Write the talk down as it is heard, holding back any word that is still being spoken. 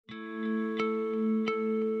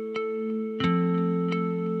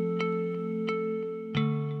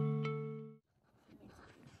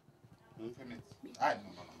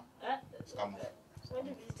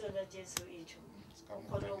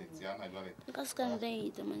Askan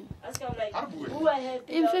later, man. Askan like, who I have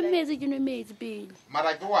in family, you know, mate, Bill.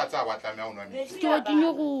 Mara, go out, what I'm on.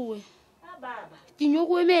 You know,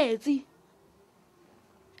 we mate.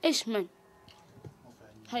 Ishman.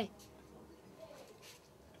 Hey.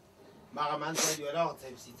 Maraman said you're not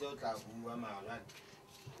a city of Maran. I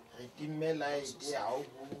didn't me like, yeah,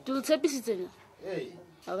 do the episode. Hey,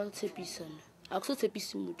 I got a piece. I got a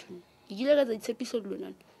piece of mutton. You got a episode,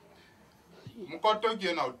 Lunan.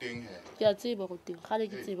 Mokoto now thing here. That's a boat. How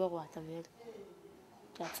did you say about what I will?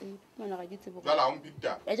 That's it. When I get to book. I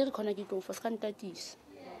don't connect it over scantatis.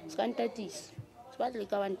 Scantatis. What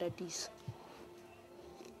like I want that is.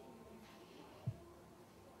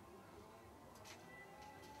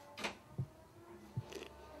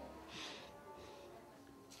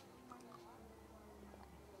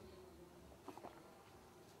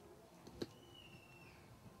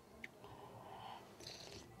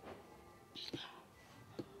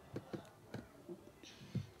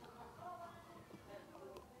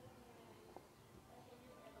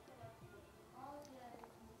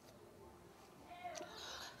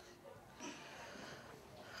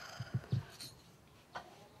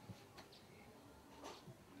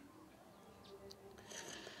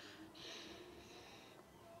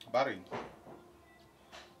 Barry.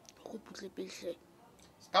 Go put the picture.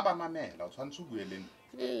 Scaba mamela, tshwantse go eleng.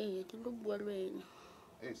 Eh, ke lo bua le wena.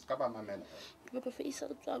 Eh, scaba mamela. Ke ba face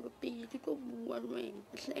a tswa go pele, ke tlo bua le wena.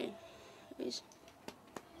 Hle. Is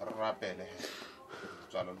Rapele.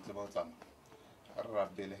 Tswalo ntse ba tsama.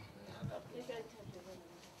 Rapele.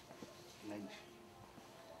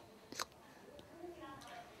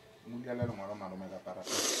 Muliala le ngwana malome ka para.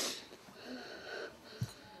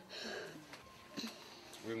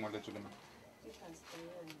 We ngole tsole ma.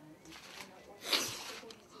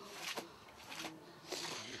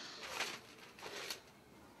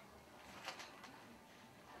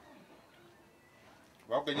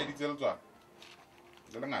 Wa ke nyedi tselo tswa.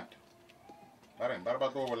 Le ngata. Ba ba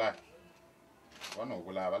tlo bola. Wa no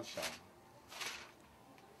bola ba lsha.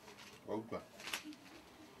 Wa utlwa.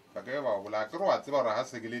 Ba ke ba bola ke roa tseba ra ha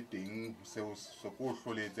se ke le teng se ko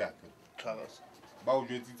hloletse aka. Ba o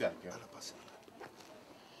jwetsitse aka.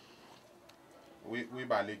 We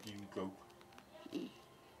ba le ke utlwa.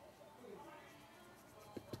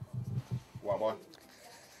 Wa bona.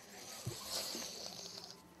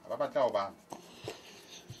 Ba batla o ba.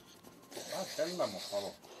 Ah, tella mo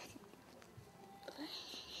khalo.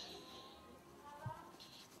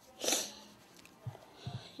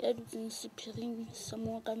 ya dutse sephiring sa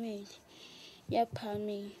mookamedi ya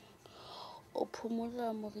phameng o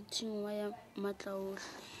phomola moriting wa ya matlaohle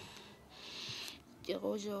ke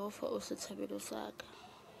go Jehova o sethabelo sa ka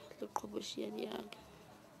le qobošiadi ya ka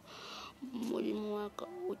modimo wa ka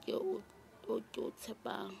o ke o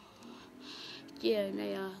tshepang ke yena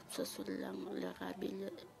ya tshwasollang lerabe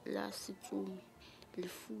la setsomi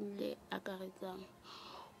lefu le akaretsang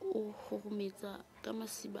o kgorometsa ka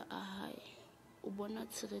masiba a hae o bona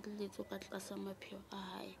tshireletso ka tlasa mapheo a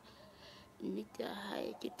hae nnete ya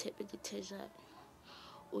hae ke thepe le thejana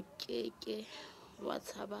o keke wa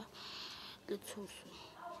tshaba letshoso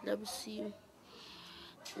la bosiu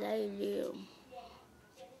la eleo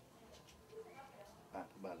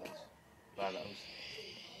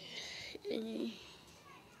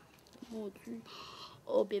motsu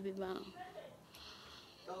o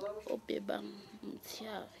bebang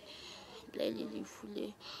motshehare la ile lefu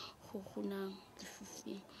le kgukgunang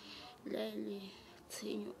lefufing la ile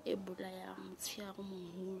tshenyo e bolayang motshehare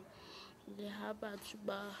moholo le ha batho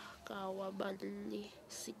ba ka wa ba le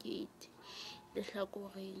sekete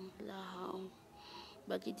lehlakoreng la hao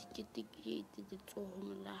ba ke diketekete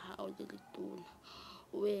letsohong la hao le letona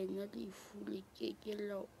wena lefu le keke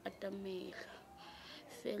la o atamela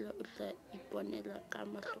fela o tla iponela ka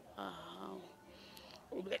mahlo a hao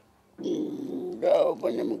o be no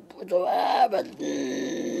bona moputso wa ba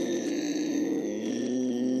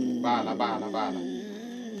Bala.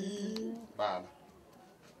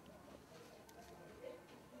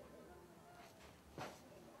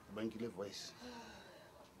 Bangile voice.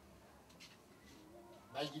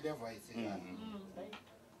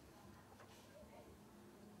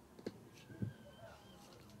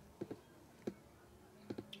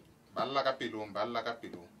 Balla ka pelong. Ba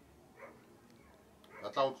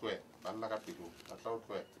tla o tloe, balla ka pelong. Ba tla o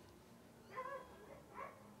tloe.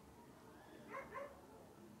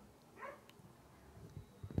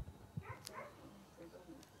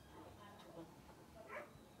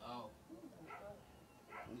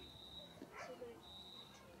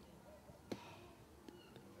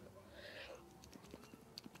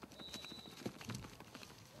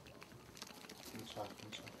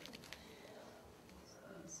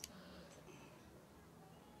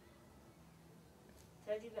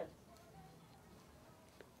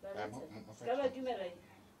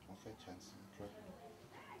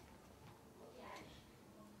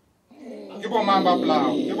 Ke bo mamba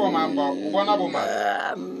plao, ke bo mamba, o bona bo mang?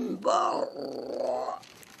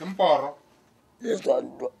 Ke mporo. Le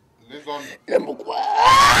zondo. Le mokwa.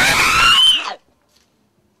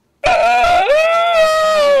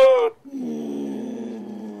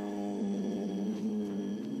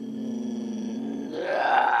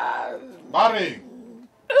 Barring.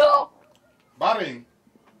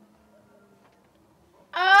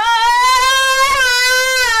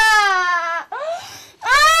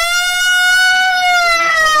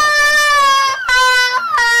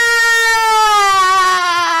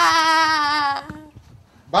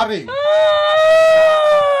 Barring.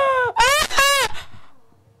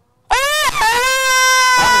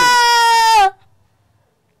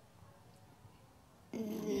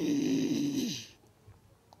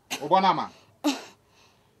 O bona mang?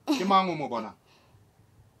 Ke mang o mo bona?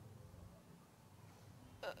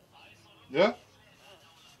 Yeah?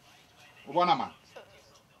 O bona mang?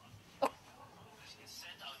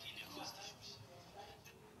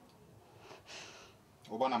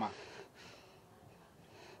 O bona mang?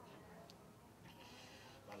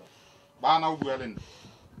 Bana o bua le nna.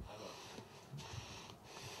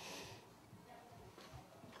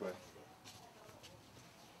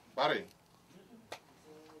 Barring.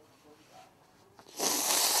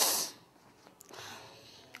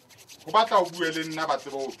 Go batla o bue le nna ba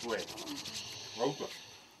tseba o tloela. Wa utlwa?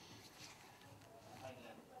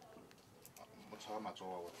 Mo tshwara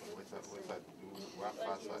matsogo wa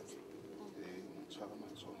fasa tshwara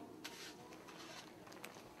matsogo.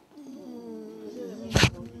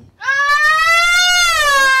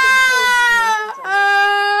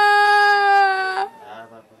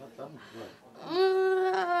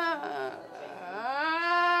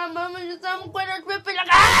 Mama just I'm going to rip it like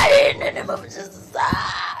I and mama just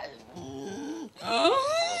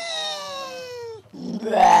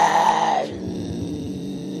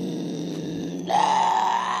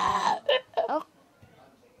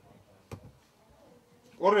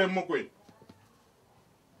Ore Mokoena.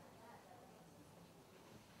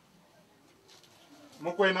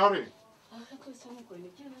 Mokoena ore.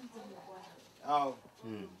 Oh.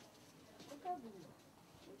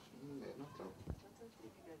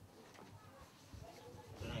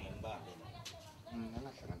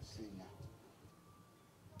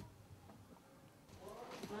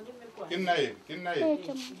 Kinna e.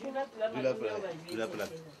 Dula pela.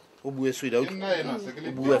 O bue swida o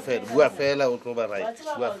bua fela o tlo ba right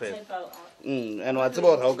bua fela ene wa tseba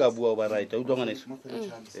hore ha o ka bua o ba right o tlongana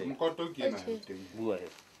se Mokoto ke ena teng. bua he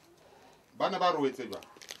Bana ba roetse jwa.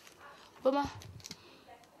 Boma.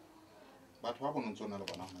 Batho ba bona tsona le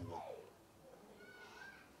bona hona jwa.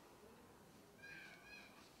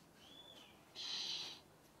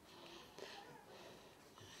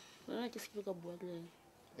 Bona ke se ka bua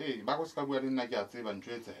le. Ba go se ka bua le nna ke a tseba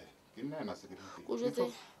ntjwetse he. Ke nna ena se ke O jwetse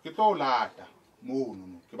ke tlo lata mo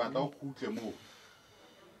no ke batla o khutle mo.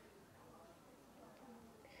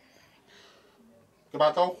 Ke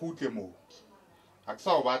batla o khutle mo. Ha ke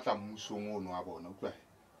sa o batla mmusong ono wa bona utlwa.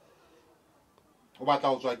 O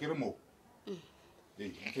batla o tswa ke re mo.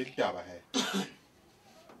 Ke ditaba he.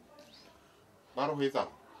 Ba re ho etsa.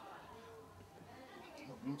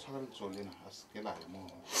 Motshwara le tsole na a se ke la mo.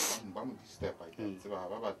 Ba mo disturb a ke tseba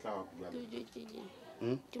ba batla go bua le.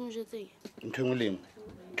 ke mo jwetse ntwengoleng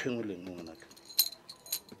mo ngwana ka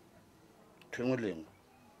ntwengoleng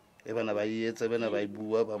e bana ba ietsa bana ba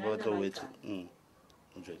ibua ba batla o etse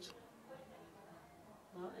ntjwetse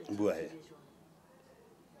bua he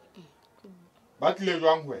Ba tlile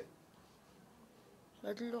jwang hwe?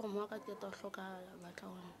 ba tlile go mo ka teta o hlokahala batla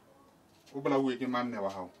ona O bolawe ke manne wa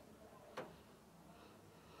hao.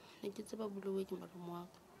 ne ke tseba bolowe ke malomo wa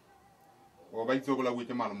ka O ba itse o bolawe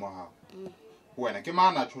ke malomo wa hao. Wena ke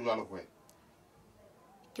mana tsho jalo hwe?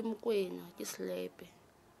 ke Mokoena ke slepe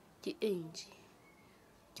ke enji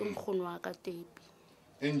ke mkgono wa ka tepi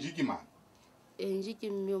Enji ke mana? enji ke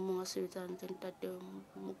mme o mong a sebetsang teng tate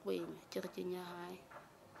Mokoena ke re ke nya hae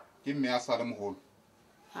Ke mme a sa le moholo.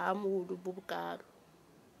 ha moholo bo bokalo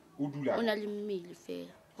O dula. o na le mmele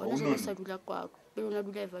fela ona se sa dula kwakwa pele ona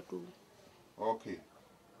dula evatong Okay.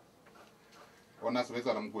 Ona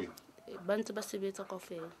sebetsa la Mokoena. ba ntse ba sebetsa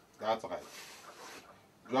kaofela That's right.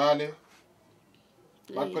 Jwale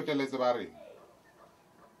ba qeteletse ba re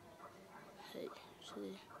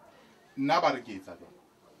nna ba re ke etsa jwang?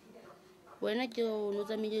 wena ke o no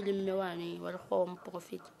tsamile le mme wane wa lekgom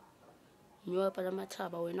profit mme wa pala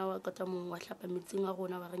mathaba wena wa ka tsa mong wa hlapa metsing a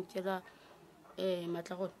rona wa re nkela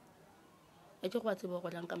matla rona a ke go ba tseba go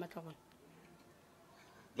lang ka matla rona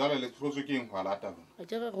jwale le tlotse ke eng go lata lona a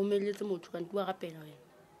ke re romelletse motho ka ntwa gapela wena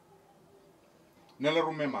ne le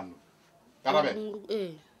rome mano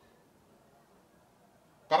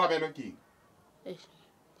karabelo ke eng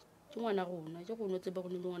ke ngwana rona ke rona tsebe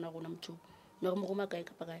gone le ngwana rona motho me re mo roma kae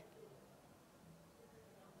kapa kae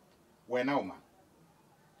wena o mang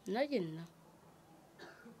nna ke nna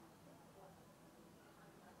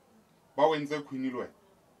ba o entse khwini le wena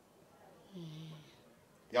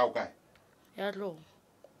ya o kae ya tlo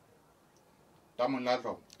tamong la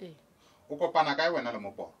tlo o kopana kae wena le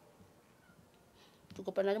moporo ke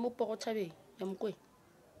kopana le moporo thabeng ya Mokoena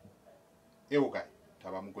e o kae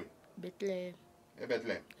thaba Mokoena Bethlehem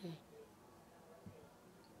Bethlehem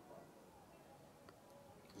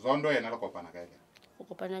zondo yena le kopana kae go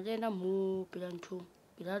kopana le ena mo pela ntho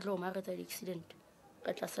pela tlo ma re tsa accident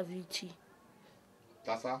ka tlasa VT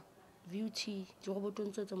tlasa VT di go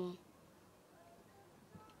botontse tsa mo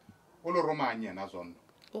o le romanya yena zondo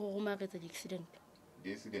o go ma re tsa accident di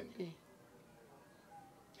accident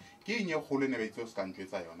ke eng e kgolo ne ba itse o se ka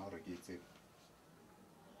ntwetsa yona gore ke etse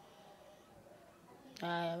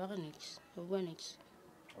ba re next ba bua next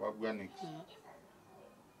ba bua next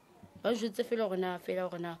ba jwetse fela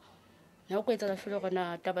gona na o kwetsa fela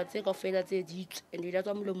gona taba tse ka fela tse ditswe and ile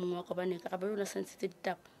tswa molomong wa ka bane ka ba lona sense tse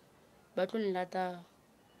ditaba ba tlo nlata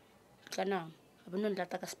kana ba no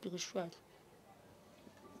nlata ka spiritual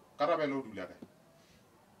karabelo o dula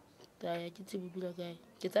kae ke tsebe dula kae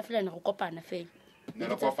ke tsa fela ne go kopana fela ne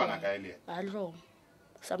re kopana kae le allo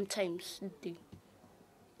sometimes nte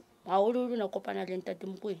a o lo na kopana le ntate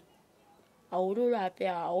Mokoena a o lo hape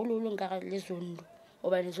a o lo nka le zondo o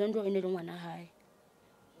ba le zondo ene le ngwana hae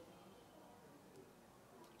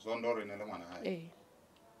zondo re ne le ngwana hae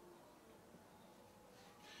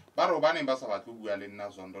ba re ba ne ba sa batle bua le nna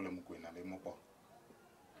zondo le Mokoena le moporo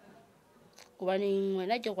go bane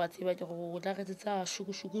wena ke go tseba ke go tla re tsa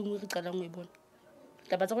shukushuku mo re qala ngwe bona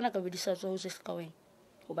taba tsa bona ka bedisa tswa o se ka wena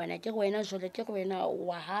go bana ke wena jole ke wena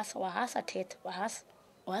wa hasa theta wa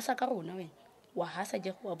hasa ka rona wena wa hasa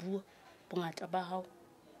ke go bua bongata ba hao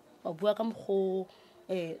wa bua ka mgo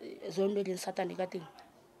zondo le satane ka teng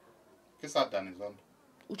ke satane zondo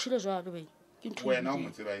o tshile jwalo wena ke ntho wena o mo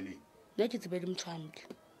tseba ile nna ke tsebe le motho hantle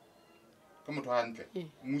ke motho hantle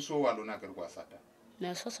mmuso wa lona ke re kwa satane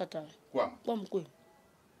na sa satane kwa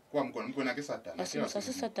Mokoena ke satane sa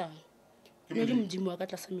satane ke le modimo wa ka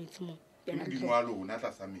tlasa metsi mo yena le modimo wa lona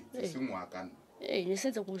tlasa metsi se ngwa ka nna ne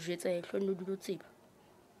setse go jwetsa e hlono dilo tseba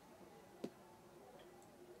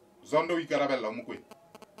zondo o ikarabella Mokoena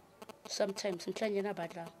sometimes ntlanyana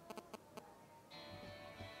batla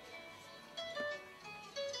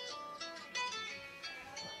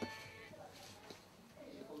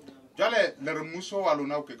jale le re mmuso wa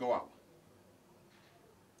lona o keke wa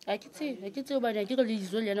a ke tsebe ba ne ke re le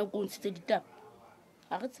dizo le yana go ntse ditaba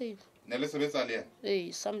a re tsebe ne le sebetsa le yena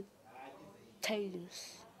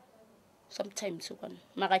sometimes kwana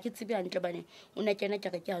mara ke tsebe hantle bane o na kena ke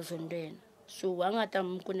re ke a zondo yena so wa ngata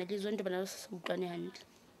Mokoena le zondo bana se utlwane hantle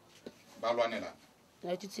ba lwanela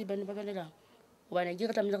la ke tsebe bana ba lwanela o bana ke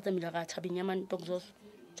re tlamela ga thabeng ya Mantokzo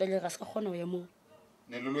tswele ga se ka kgona ho ya mo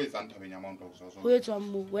ne le lo etsa nthabeng ya Mantokzo ho etswa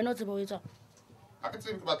mo wena o tsebe ho etswa a ke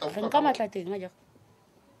tsebe ke batla re nka matla teng a ja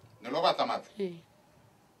ne lo batla matla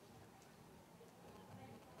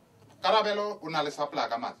karabelo o na le supply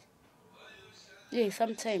ka matla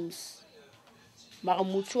sometimes mara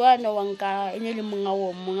motho ana wa nka ene le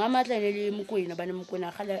monga matla ene le Mokoena bane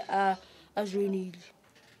Mokoena gale a joinile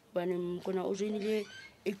bane Mokoena o joinile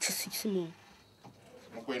 86 mo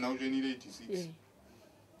Mokoena o joinile 86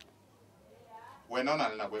 wena o na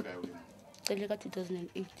le nako e kae o le mo tsele ka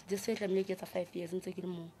 2008 the se tlamile ke tsa 5 years ntse ke le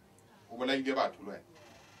mo o bola ile batho le wena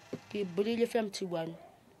ke bolile fela mthibane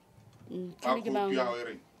ke mang ya o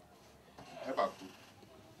re e ba ku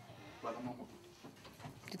ba mo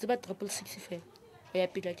ke tseba 666 fela o ya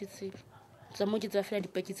pila ke tsebe tsa mo ke tsa fela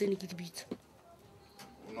dipaki tsene ke di bitsa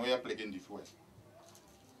no ya plekeng di fuwe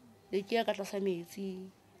le ke ya ka tlasa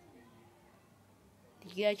metsi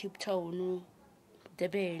ke ya Cape Town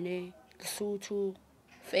Durban Lesotho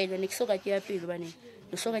fela ne ke soka ke ya pele bane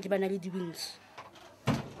le soka ke bana le di-wings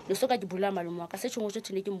le soka ke bula malomo ka se tshongo tse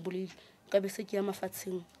tshene ke mbolile ka be se ke ya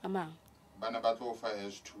mafatsheng a mang bana ba tlo fa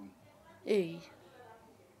S2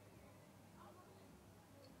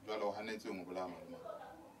 jalo o hanetse mo bula malomo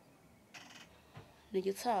ne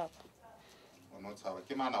ke tshaba o no tshaba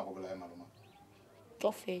ke mana go bula malomo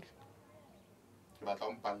to fela ke batla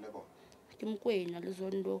o mpalle bona ke Mokoena le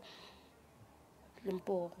zondo le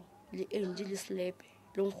mporo le enje le slepe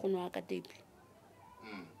le nkgono wa ka tepe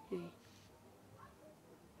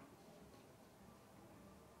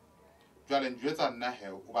jale njwetsa nna he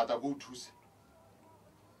o batla go thusa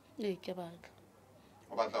Ee, ke batla.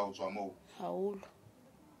 O batla ho tswa moo. Haholo.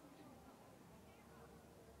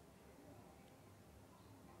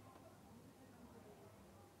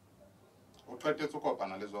 O qetetse ho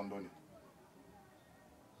kopana le Zondo ne?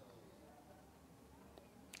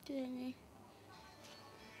 Kene.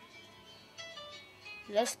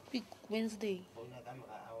 Last week Wednesday.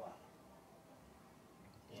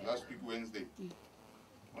 Last week Wednesday.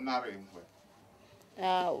 O na reng ho?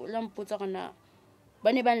 O la mpotsa gona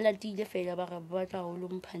ba ne ba nlatile fela ba re ba batla ho lo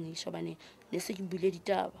mphanisha ba ne se ke bule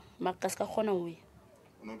ditaba mara ka se ka kgona ho ya.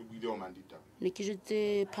 O no di buile o mang ditaba? Ne ke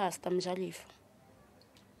jetse pastor Mjalefa.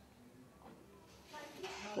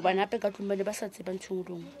 O ba nape ka tlung ba ne ba sa tseba ntho e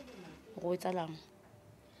nngwe go etsalang.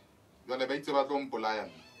 Jwale ba itse ba tlo mpolaya.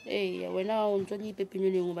 Ee, wena o ntso le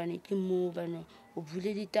ipepineleng hobane ke moo bana o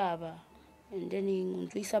bule ditaba and then o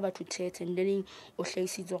ntso isa batho thethe and then o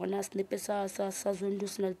hlahisitse gore na senepe sa Zondo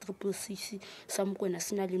se na le 666 sa Mokoena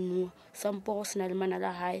se na le Noa sa Mporo se na le manala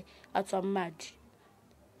a hae a tswang madi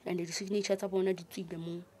and di-signature tsa bona di tswile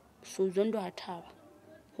moo. So Zondo ha thaba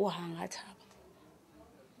ho hang ha thaba.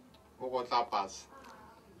 O go tla pasa.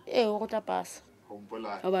 Ee, o go tla pasa Ho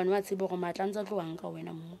mpolaya. hobane wa tseba gore matla ntse a tlo wang ka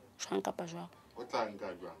wena moo jwang kapa jwang. O tla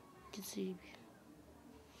nka jwang? Ke tsebe.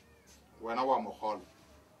 Wena wa mogolo.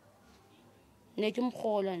 Ne ke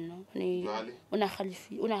mkgola nna Jwale? o na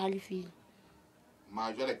halefile.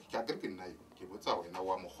 Ma jwale ke ka ke nna ke botsa wena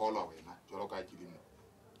wa mogolo wena jwalo ka ke dimo.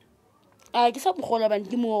 Ke sa mkgola bane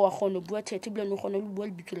ke moo wa kgona ho bua thethe ebile o kgona ho bua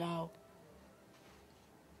lebitso la hao.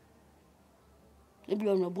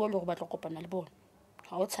 Ebile o bua le gore ba tla kopana le bona.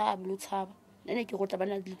 Ha o tshabe lo tshaba. Nne ke go tla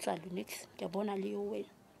bana le ditsalo next ke bona le yo wena.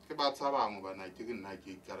 Ke ba tshabang bana ke nna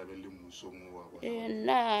ke ikarabelle mmuso mo wa bona.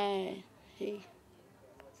 Nna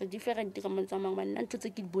the different ka mantsamang ba nna ntho tse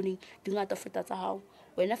ke di boneng di ngata feta tsa hao.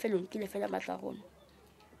 Wena fela o nkile fela matla rona.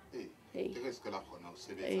 Ke re se ka la khona o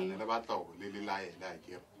sebetsana le batla ho le laela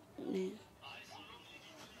ke re.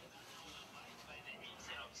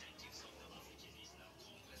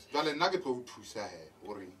 Jwale nna ke tlo o thusa he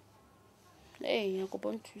o reng? Ya kopa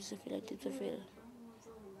o nthuse fela ke tse fela.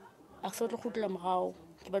 A se tlo khutla morao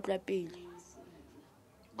ke batla pele.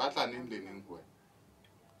 Batla neng le neng ho?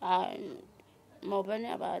 Maobane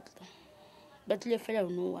a batla. Ba tlile fela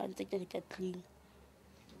no a ntse ke re ka clean.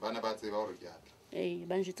 Bana ba tseba hore ke atla.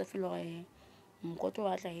 Ba njwetsa fela gore mokotlo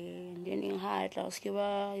wa tla he then ha tla o se ke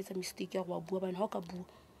ba etsa mistake ya go bua bana ha o ka bua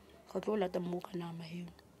ga tlo lata mo ka nama he.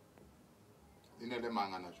 Ine le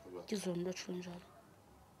mangana jwalo. Ke Zondo tshonjalo.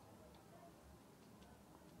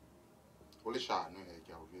 O le shano he ke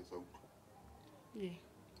a o jwetsa utlwa.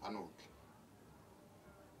 Ano utlwa.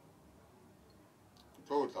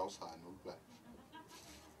 Tlo tla o sana utlwa.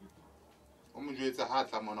 O mo jwetsa ha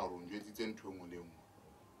tla mona hore o njwetsitse ntho e nngwe le nngwe.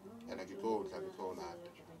 Yana ke tlo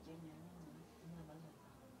lata.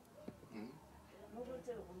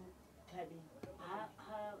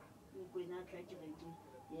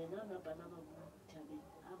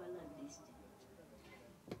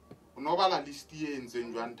 O no bala list e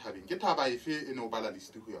entseng jwang Thabeng? Ke thaba efe e no bala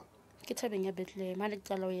list ho yona? Ke Thabeng ya Bethlehem ha ne ke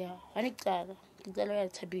tsalo ya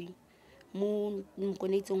Thabeng mo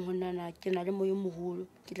Mokoena'seng ho nana ke na le moyo moholo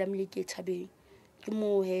ke tlamile ke Thabeng ke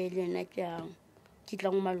mo he le nna ke yang ke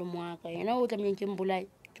tla mo malomo wa ka yena o tlamile ke mbolaye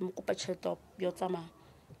ke mo kopa tšhelete yo tsamaya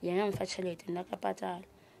yena mfa tšhelete nna ka patala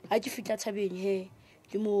ha ke fitla Thabeng he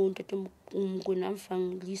ke mo ntate Mokoena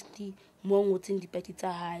mfang list mo ngotseng dipaki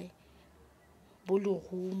tsa hae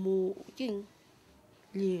bolorumo keng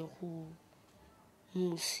le go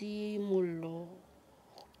musi mollo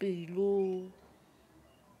pelo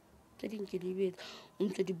tse ding ke di betsa o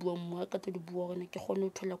ntse di bua mo ka tse di bua gona ke gone ho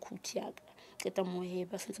thola khuthi ya ka ke ta mo he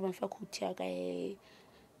ba sentse ba mfa khuthi ya ka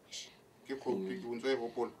ke khopi ke ntse e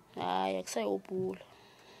hopola ke sa e hopola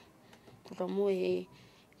ke tla mo he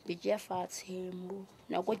be ke ya fatshe mo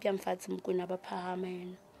nako ke ya mfatshe Mokoena ba phahama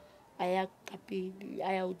yena a ya ka pele a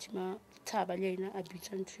ya hodima thaba le yena a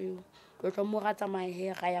bitsa ntho eo tlo mo rata mae he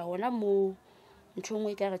ga ya hona mo ntho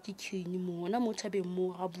ngwe ka re ke khini mo hona mo Thabeng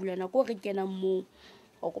mo ga bulana ko re kena mo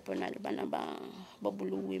o kopana le bana ba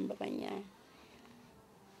boloweng ba banyane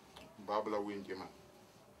ba boloweng ke mang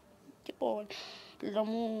ke bona la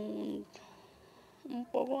mo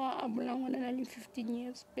mpobo a bolangwana na le 15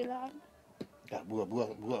 years pela bua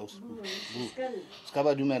ska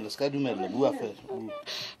ba dumela bua fela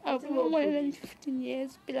a bolangwana na le 15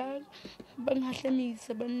 years pela ba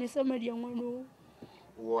ngahlamisa ba nnesa madi a ngwano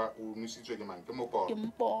o nisitswe ke mang ke Mopo ke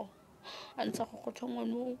Mpo a ntsa go khotha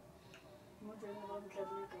ngwano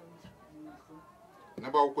ne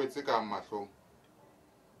ba o kwetse ka mahlong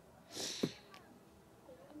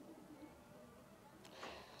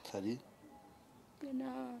Tadi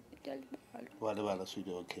Kena ke lebala. Wa lebala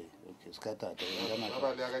sweetie, okay. Ska tata.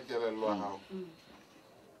 Ba le ka kelello ha hao.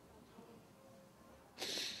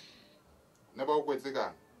 Ne ba o kwetse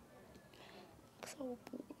ka? Sa o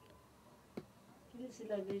pula.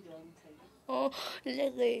 Oh,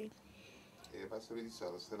 le Ba sebedisa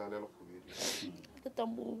lesela le lekgubedu. ke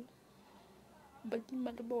tambo. Ba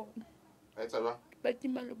tima le bona. Ba etsa jwang? Ba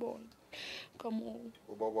tima le bona. Ka moo.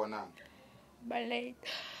 O bo bonang. Ba late.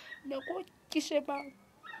 Nako ke sheba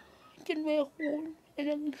ke nwe go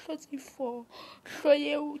ene le hlotse fo. Hlo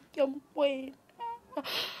yeo ke mpoe.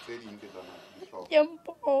 Tse ding ke tsona di hloka. Ke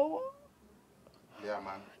mpo. Le ya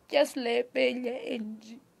mang? Ke slepe le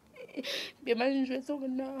enji. Be manjwetso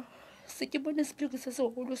bona. Se ke bone sepiri se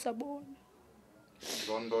seholo sa bona.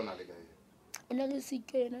 London a le kae? O na le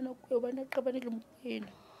sikena nako eo bana qabane le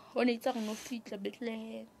moena. O ne itsa no fitla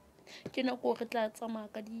Bethlehem. Ke nako re tla tsamaya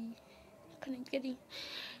ka di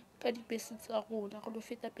ka dibese tsa rona re lo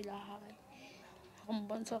feta pela hae. Re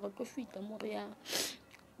mbontsha re tlo fitla mo re yang.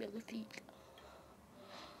 Be re fitla.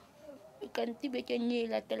 Kanti be ke nye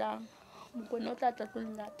latelang. Mokoena o tla tlo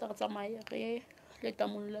nna re tsamaya re leta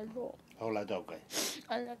molalo. Ha o lata o kae?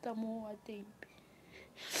 A lata mo a tempe.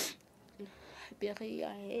 Be re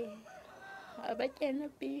ya he. A ba kena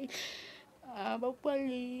pele. A ba bua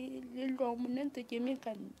le lomo ntse ke me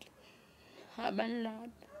kantle. Ha ba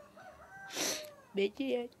nlata. Be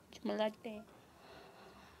ke molate.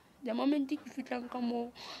 The moment ke fitlang ka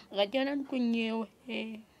mo ga kena ntlong eo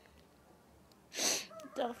he.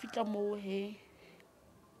 Tsa fitla mo he.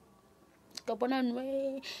 Ka bona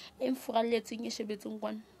nwe e mfuralletseng e shebetseng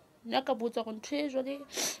kwana. Nna ka botsa gore ntho e jwale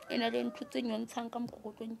e na le ntho tse nyontshang ka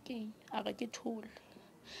mokokotlong keng. A re ke thole.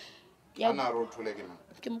 Ana ro thole ke mang?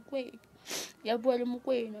 Ke Mokoena. Ya bua le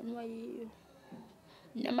Mokoena nwa eo.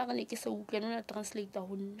 Nna mara ne ke sa utlwa nna translator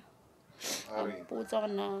ho nna. Potsa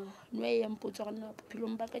gore na nwa e mpotsa gore na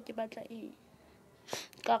bophelong ba ka ke batla eng.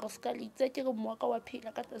 Ka re ska litse ke re moaka wa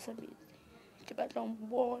phela ka tlasa metsi. Ke batla ho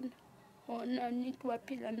bona. Ona ni ke wa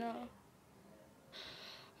phela na.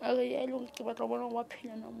 A re ya lo ke batla bona wa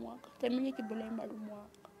phela na moaka. Tlamehile ke bolae malome wa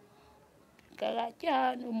ka. Ka ra ke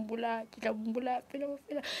ha no mbula ke tla mbula pele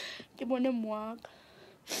ke bone moaka.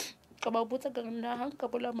 Ka ba botsa ka nna ha nka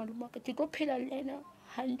bola malome wa ka ke tlo phela le ena.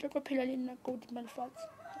 Ha ntle tlo phela le nna ka hodima lefatshe.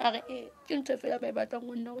 A re ke ntse fela ba batlang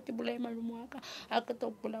go nna go ke bolae malome wa ka. Ha ka tlo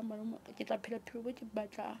bola malome wa ka ke tla phela phelo bo ke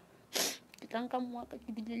batlang. Ke tla nka mo wa ka ke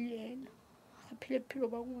bile le ena. Phele phelo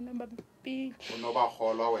ba ngwana ba pele. O no ba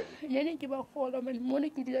kgolwa wena? Nene ke ba kgolwa mane mo ne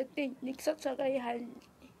ke dula teng ne ke sa tshwara e hantle.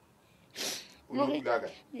 O no dula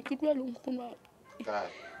kae? Ne ke dula le nkgono wa Kae?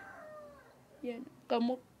 yena ka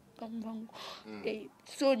mo ka mvango.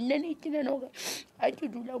 So nene ke nena hore ha ke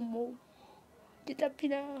dula mo ke tla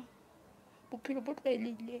phela bophelo bo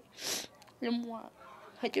tlwaelehileng le mmoa.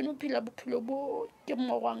 Ha ke no phela bophelo bo ke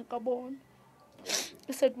mmorwang ka bona.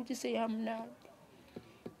 Ke sa dudise ya monate.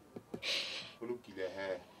 O lokile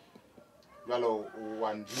he. Jwalo o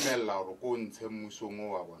wa ndimella hore ko ntshe mmusong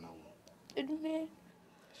o wa bona o. E dumela.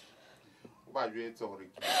 O ba jwetse hore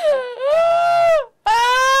ke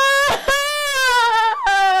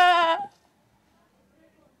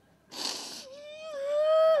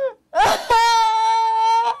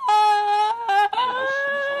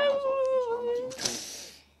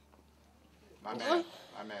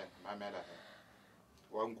Mamela.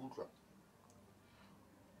 Wa nkutlwa.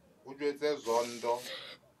 O jwetse Zondo.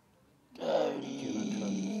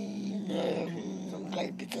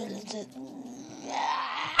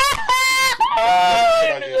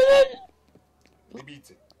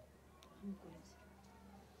 Libitse.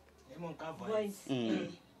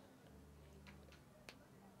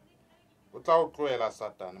 O tla o tloela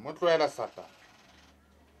Satane. Mo tloela Satane.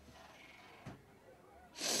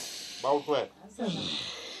 Ba o tloela.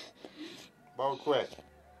 Ba o tloela.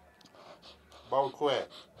 Ba o tloela.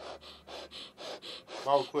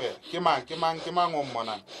 Ba o tloela. Ke mang o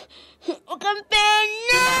mmona? O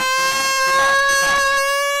kampenya.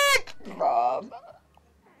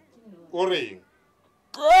 O reng?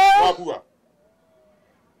 Wa bua.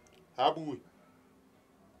 Ha bue.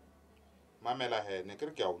 Mamela he ne ke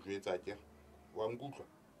re ke a o jwetsa ke. Wa nkutlwa.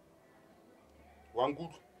 Wa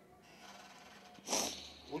nkutlwa.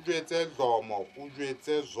 O jwetse Dlomo, o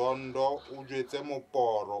jwetse Zondo, o jwetse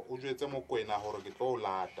Moporo, o jwetse Mokoena hore ke tlo o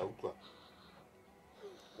lata, utlwa.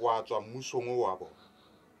 Wa tswa mmusong o wa bona.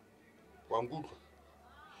 Wa nkutlwa.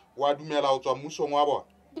 Wa dumela ho tswa mmusong wa bona?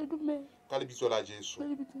 Ke dumela. Ka lebitso la Jesu. Ka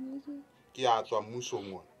lebitso la Jesu. Ke a tswa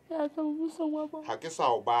mmusong ona. Ke a tswa mmusong wa bona. Ha ke sa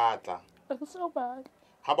o batla. Ha ke sa o batla.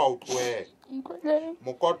 Ha ba o tloela. Nkwele.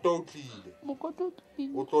 Mokoto o tlile. Mokoto o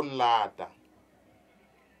tlile. O tlo nlata.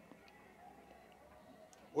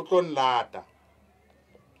 O tlo nlata.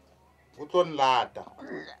 o tlo nlata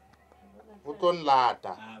o tlo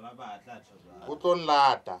nlata o tlo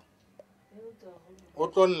nlata o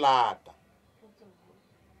tlo nlata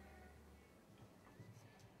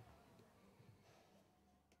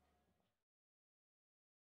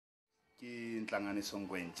ke ntlanganiso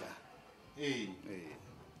nkwentsha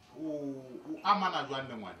o amana jwang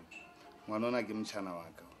le ngwane ngwanona ke mtšhana wa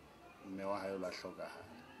ka mme wa hae o la hlokagala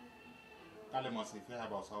ka lemo sefe ha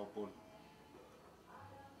ba o sa hopola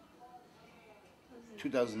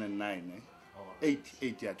 2009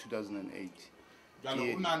 8 ya 2008 jalo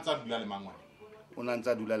o na ntsa dula le mangwane o na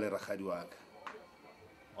ntsa dula le ragadi wa ka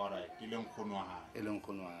alright ke leng khono wa hae e leng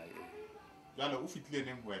khono wa hae jalo o fitlile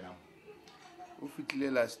neng wena o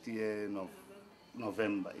fitlile last year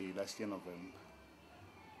November last year November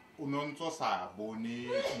o nontso sa bone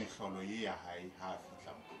mehlolo ye ya hae ha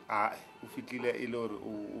fitla o fitlile e le hore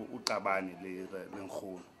o qabane le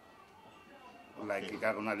nkgono like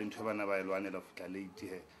ka rona le ntho bana ba elwane la fitla late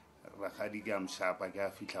he ragadi ke amshapa ke a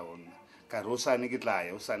fitla ona ka re o sane ke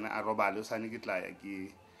tlaya o sane a robale o sane ke tlaya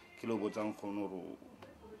ke lo botsa nkgono hore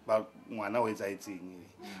ba ngwana o etsaetseng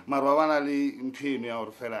mara ba bana le ntho eno ya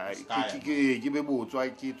hore fela ke be botswa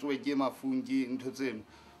ke tswe ke mafung ke ntho tseno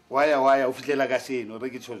waya o fitlela ka seno re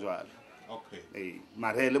ke tsho jwalo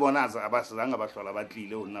mara le bona a ba sanga ba hlola ba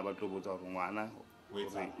tlile ho nna ba tlo botsa hore ngwana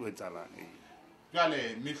o etsalang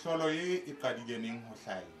jale mehlolo e qadile neng ho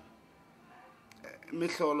hlaya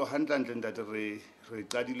mehlolo hantlantle ntate re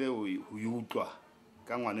qadile ho utlwa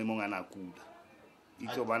ka ngwane mong ana kula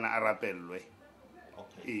itso bana a rapellwe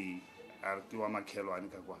a re wa makhelwane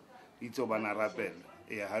ka kwa itso bana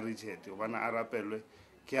rapellwe ha re tshete bana a rapellwe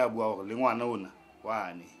ke a bua hore le ngwana ona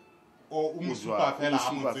wane o mo supa fela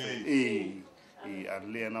ha motse a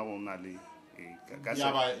le yena o na le ka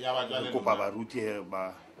se kopa baruti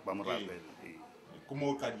ba mo rapella ke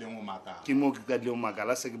mo qadileng o makala ke mo ke qadileng o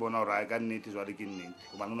makala se ke bona hore a ka nnete jwale ke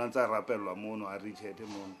nnete hobane o na ntse a rapellwa mono a richete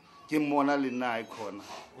mono ke mmona le nna a khona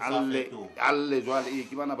alle jwale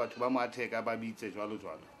ke bana batho ba mo atheka ba bitse jwalo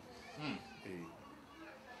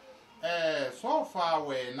so far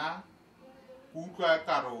wena utlwa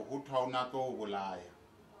karo ho thauna tlo o bolaya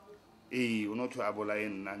o no thwa bolaye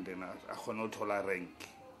nna ndena a khona ho thola rank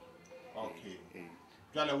okay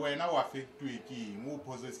jale wena wa fetwe ke mo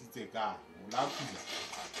possessitse ka o la kula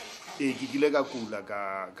ke kile ka kula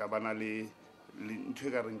ka bana le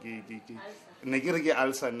ntwe ka reng ke ne ke re ke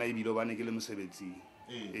ulcer nna ebile bana ke le mosebetsing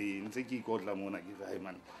ntse ke ikotla mona ke ga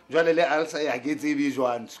man jwale le ulcer ya ke tsebe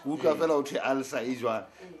jwang skutlwa fela o thwe ulcer e jwang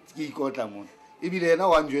ke ikotla mona ebile yena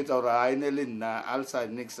wa njwetsa hore ha ene le nna ulcer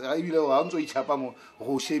next ebile wa ntso ichapa mo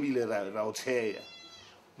go shebile ra o tsheya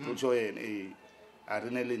o tsho yena a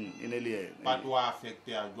rene le ene le yena but wa affect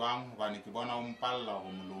ya jwang hobane ke bona o mpalla go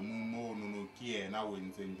molomong mo no ke yena o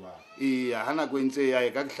entseng jwang hana go entse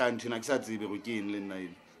ya ka hlantshina ke sa tsebe go ke eng le nna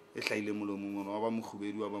ene e hlaile molomong wa ba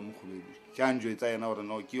mogubedi ke a njwetsa yena hore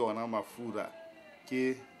no ke yona mafura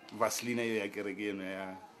ke vaseline yo ya kereke eno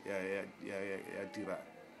ya tira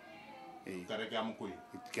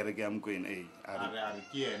kereke ya Mokoena a re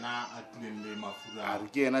ke yena a tlileng le mafura a re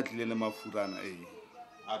ke yena a tlileng le mafurana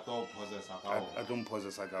a tlo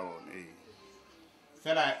mphozesa ka ona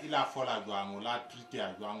fela ila fola jwang o la treat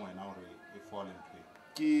ya jwang wena hore e fole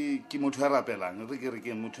ke motho a rapelang re ke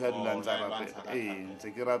ke motho a dulang tsa rapela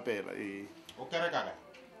ntse ke rapela o kereka ka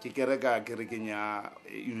ke kereka kerekeng ya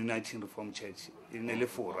United Reformed Church e ne le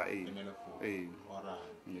fora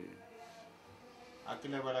a ke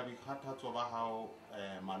lebala dikgathatso ba hao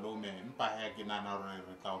malome mpa ha ke nana re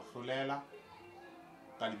tla o hlolela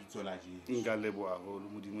ka lebitso la Jesu nka leboa ho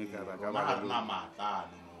modimo ka ra ka ba rena matla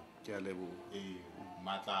no ke a leboa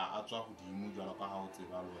matla a tswa hodimo jwalo ka ha o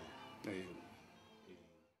tseba le wena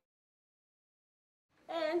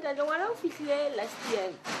ntate ngwana o fihlile last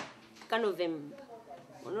year ka November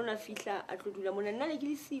o nona fihla a tlo dula mona nna le ke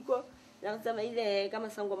le siko la re tsamaile ka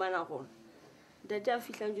masango mana gona ntate a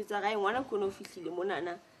fihla ntjutsa gae ngwana ko no fihlile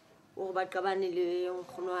monana o ba qabane le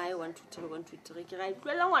nkgono hae 1 2 3 1 2 3 ke ra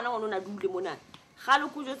itlela ngwana ngwana na dule mona ga le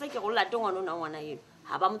go jotsa ke go late ngwana eno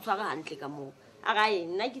ha ba motshwara hantle ka mo a gae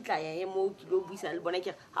nna ke tla ya mo ke lo buisa le bona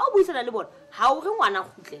ke ha o buisana le bona ha o re ngwana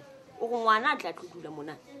khutle o go ngwana a tla tlodula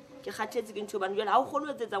mona ke kgathetse ke ntho bana jwale ha o kgone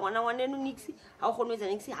ho etsetsa ngwana eno nix ha o kgone ho etsa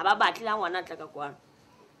nix ha ba batle la ngwana a tla ka kwana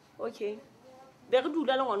okay be re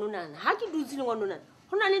dula le ngwana ha ke dutse le ngwana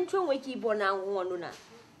hona le ntho engwe ke ibonang ngwana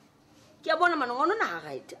ke a bona mana ngwana ha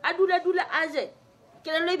right a dula a je ke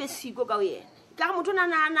le be siko ka yena ka ga motho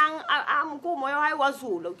nang a mo moya wa hae wa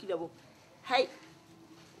zola o kile bo hai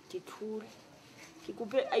ke thule ke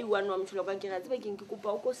kupe ai wa mtholo ka ke ra tseba ke kupa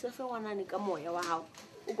o ko sefe ngwanane ka moya wa hao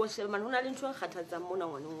o ko sheba mana hona le ntho e kgathatsang mona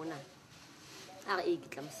ngwana a re ke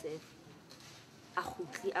tla msefe a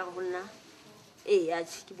khutli a rona a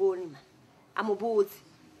ke bone man a mo botse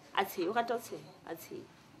a tshe o rata tshe a tshe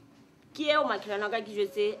ke eo makhelana ka ke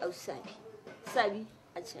jetse a sabi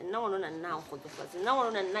a tshe nna ngwana nna go tsotsa nna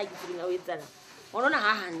ngwana nna ke tsena o etsala ngwana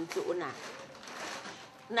ha hantle o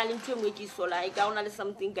na le ntwe ngwe ke sola e ka ona le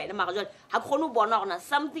something ka ena mara jwale ha khone o bona gona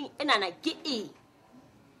something enana ke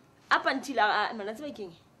up until mana tsebe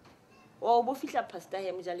keng o bo fihla pastor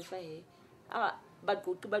he mojalefa he a ba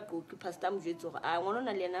qoqi pastor mo jwetso a ngwana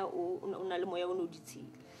na le yena o na le moya o no ditshile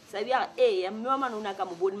sabi ya ya mme wa mana o na ka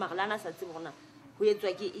mo bone magalana sa tsebe gona ho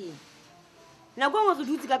etswa ke na go ngwe re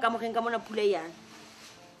dutse ka kamoreng ka mona pula yana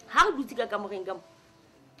ha re dutse ka kamoreng ka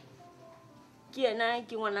ke yena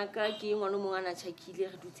ke ngwana ka ke ngwana mo ngana tshakile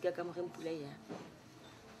re dutse ka kamoreng pula yana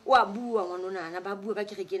wa bua ngwana ba bua ka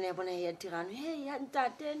ke ne bona ya tirano ya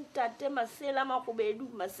ntate masela magobedu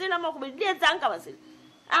le etsang ka masela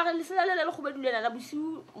a re le sela le gobedu le na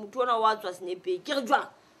bosiu motho ona wa tswa snepe ke re jwa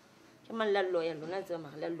ke man la lawyer lona tsa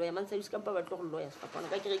mara la lawyer man sa di skampa ba tlo go lawyer sa bona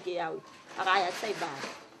ka ke yawe a ga ya tsai ba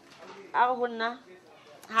a re honna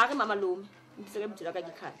ha re mama lome ntse ka bitsela ka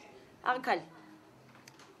ke khale a re khale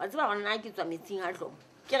wa tseba gona ke tswa metsing ha tlo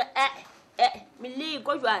ke re mille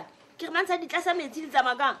go jwa ke re mantsa di tlasa metsi di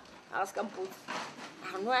tsamaka a se kampo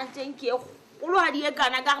a no a teng ke go lo ha di e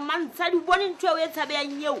kana ka re mantsa di bone ntwe o e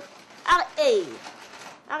tshabeyang yeo a re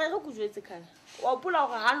a re go jwetse kana wa pula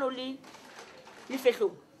go ha no le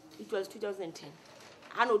fehlo it was 2010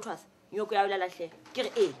 ha no thwas nyoko ya la hle ke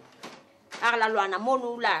re a re la lwana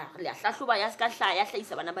mono la hlahloba ya ska hlaya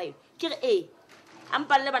hlaisa bana ba eno ke re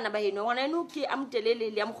ampalle bana ba eno ngwana eno ke amtelele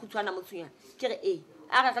le ya mokhutswana motsunya ke re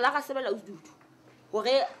a re la ga sebela o dudu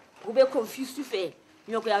hore go be confused fela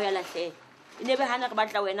nyoko ya la hle ine be hana re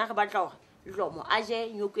batla wena re batla hore lomo a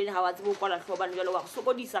je nyoko ene ha wa tsebo kwala hlobana jalo wa go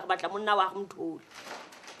sokodisa re batla monna wa go mthole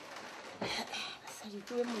sa di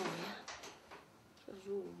twe moya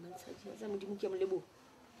jo mantsaji ya modimo ke molebo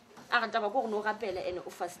a ga taba go no rapela ene o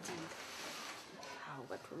fastile ha o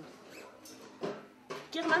batho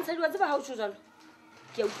ke re mantsaji wa tseba ha o tshojalo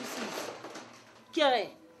ke a utlwisisa ke re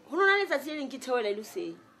ho nona le tsatsi le ke thewela ile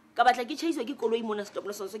se ka batla ke chaiswa ke koloi mona stop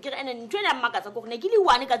no so ke re ene ntwe ya mmakatsa go ne ke le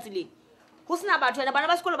one ka tsileng ho sena batho ene bana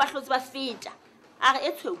ba sekolo ba hlotse ba feta a re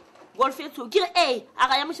etshwe golf etshwe ke re a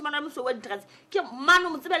ga ya moshimana le moso wa ditrans ke mano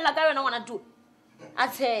mo tsebella ka yona ngwana tu a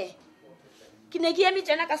tshe ke ne ke eme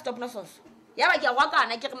tsena ka stop no so ya ba ke a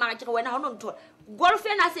wakana ke re mara ke re wena ha no ntho golf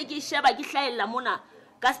ena se ke sheba ke hlaela mona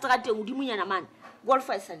ka strateng o dimunyana man golf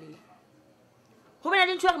a sale ho bana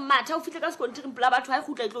le ntho re matha o fihle ka sekontiring pla batho ha e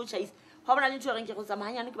khutla itlo chaisa ha bona le ntho re nke go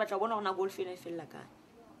tsamaya nyane ke batla bona gona golf ena e fella ka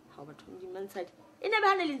ha batho di mantshadi ene ba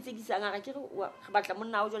hana le ntsekisang ga ke re re batla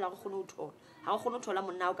monna o jola go gone o thola ha go gone o thola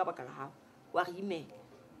monna o ka baka la hao wa re email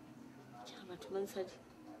ke re batho mantshadi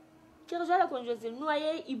ke re jwala konjetse noa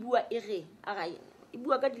ye e bua e re a ga e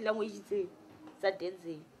bua ka di-language tsa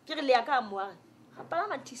tenzeng ke re le ya ka moa ga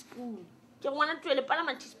palama teaspoon ke re ngwana twele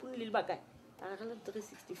palama teaspoon le bakae a re le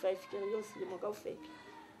 365 ke re yo selemo kaofela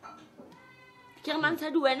ke re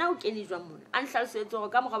mantshadi wena o kene jwa mona a nhlalosetsa gore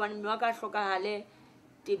ka mogabane mme wa ka hlokahale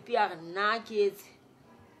tepi a re nna ke etse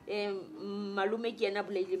malume ke yena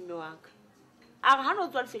bolaile mme wa ka a re ha no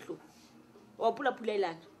tswa lefehlo wa pula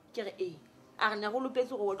ilana ke re a re ne go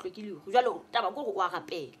lopetse go otlwe ke lego jwale taba ko go wa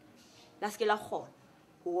rapela la se ke la kgona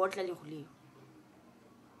go otla le go leo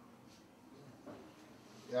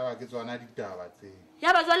ya ba ke tswana ditaba tse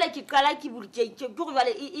ya ba jwale ke qala ke burke ke go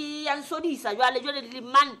jwale ya nsodisa jwale le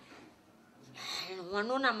man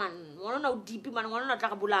ngwanona o dipi man ngwanona tla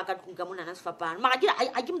ga bola ka tlung ka mona na sefapana mara ke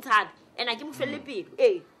a ke mtshabe ena ke mo felle pelo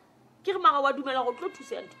ke re mara wa dumela go tlo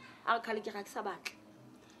thusa ntho a re khale ke ga ke sa batla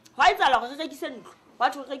wa itsala go re rekise ntlo wa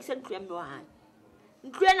tlo re rekise ntlo ya mme wa hae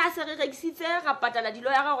ntlo ena se re rekisitse ga patala dilo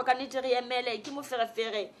ya go ka nete re emele ke mo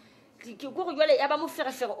ferefere ke go go jwale ya ba mo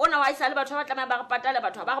ferefere ona wa isa le batho ba tla ba re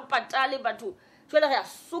patale batho jwale re a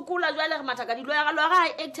sokola jwale re mataka dilo ya ga lo ga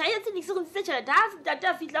actor yetse di se go ntse tšhelete ha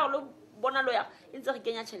data fitla go bona lo ya ntse re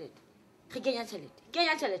kenya tšhelete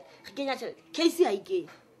case ha ike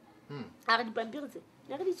a re dipampiri tse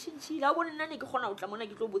ne re di tšhintšhile a bone nna ne ke kgona go tla mona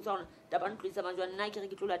ke tlo botsa gona taba ntlo e tsamang jwa nna ke re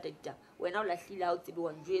ke tlo lata ditaba wena o lahlile ha o tsebe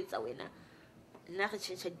wa njwetsa wena nna re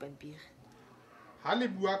tšhentšha dipampiri ha le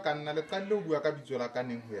bua ka nna le qale o bua ka bitso la ka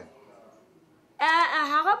neng ho ya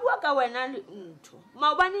ha ga bua ka wena le ntho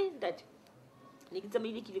maobane ntate ne ke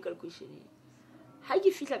tsamaile ke le calculationeng ha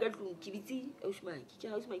ke fihla ka tlung ke bitse Ausmaki ke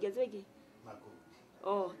Ausmaki a tsebe ke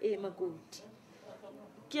Makoti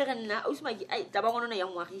ke re nna Ausmaki ai taba ngwana ya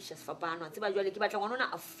ngwagisha sefapano a tseba jwale ke batla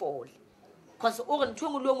ngwana a fole cause o re ntho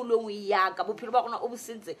ngwe le ngwe ya ka bophelo ba gona o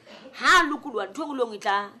bosentse ha lokulwa ntho ngwe le ngwe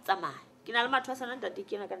tla tsamaya ke na le matho a sana ntate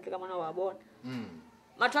ke na ka ntle ka mona wa bona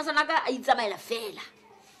mathwasana ka a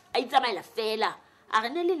itsamaela fela a re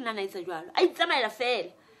ne le nna na etsa jwalo a itsamaela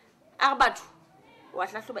fela a re batho wa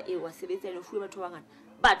hlahloba e wa sebetsa le fuwe batho ba ngana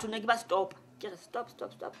batho nna ke ba stop ke re stop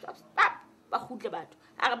ba khutle batho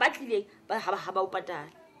a re ba tlile ba ha ba o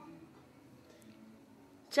patala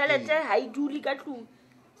tšhelete ha e dule ka tlung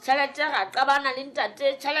tšhelete ra qabana le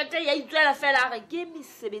ntate tšhelete ya itswela fela a re ke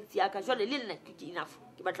mesebetsi ya ka jwale le nna ke enough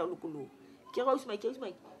ke batla o lokolong ke re Usmaki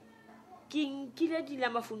ke nkile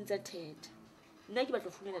dilamafounu tsa theta nna ke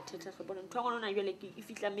batla ho founela theta re bona ntho ngwana ona jwale ke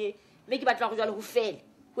fihla me ke batla go jwale ho fela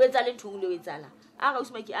ho etsa le ntho le ho etsala a ga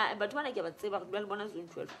Usmaki a batho bana ke ba tseba re le bona zone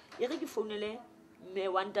 12 e re ke founele me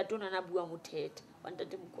wa ntate ona na bua mo theta wa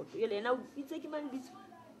ntate Mokoto yele yena o itse ke mang bitso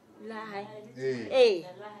la hae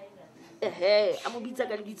a mo bitsa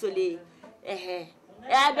ka lebitso le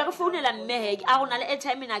be re founela mme he a rona le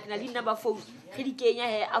airtime na ke na le number phone re di kenya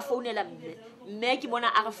he a founela mme ke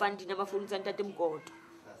bona a re fang di number phone tsa ntate Mokoto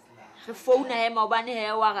re founa he maobane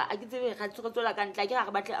he wa ga a ke tsebe ga tsola ka ntla ke ga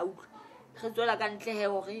re batle a utlwa re tsola ka ntle he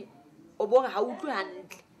hore o bo re ha utlwe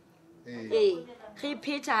hantle re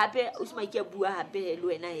pheta hape Usmaki a bua hape he le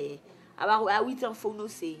wena he a ba a itse re founa o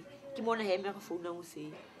se ke mona he me re founa o se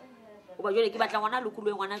o ba jole ke batla ngwana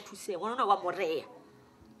lokolwe ngwana thuse ngwana wa morea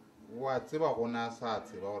wa tseba gona sa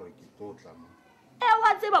tseba hore ke tlotla mo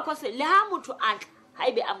wa tseba khose le ha motho atla ha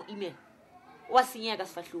ibe a mo email wa senya ka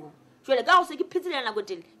sefahlong jole ka go se ke phetsela nako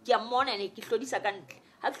tele ke a mmona ene ke hlodisa ka ntle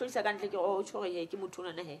ha ke hlodisa ka ntle ke o tshore he ke motho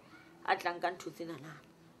ona he a tlang ka ntho tsena na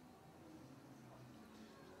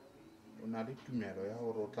o na le tumelo ya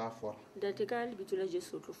hore o tla fola ntate ka lebitso la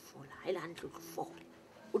Jesu o tlo fola ha ile hantle o tlo fola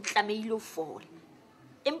o tlameile o fola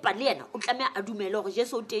empa le yena o tlameha a dumele hore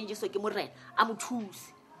Jesu o teng Jesu ke morena a mo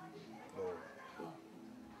thuse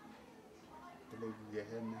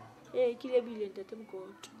ke lebile ntate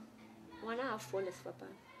Mokoto ngwana a fola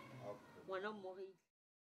sefapano ngwana o morena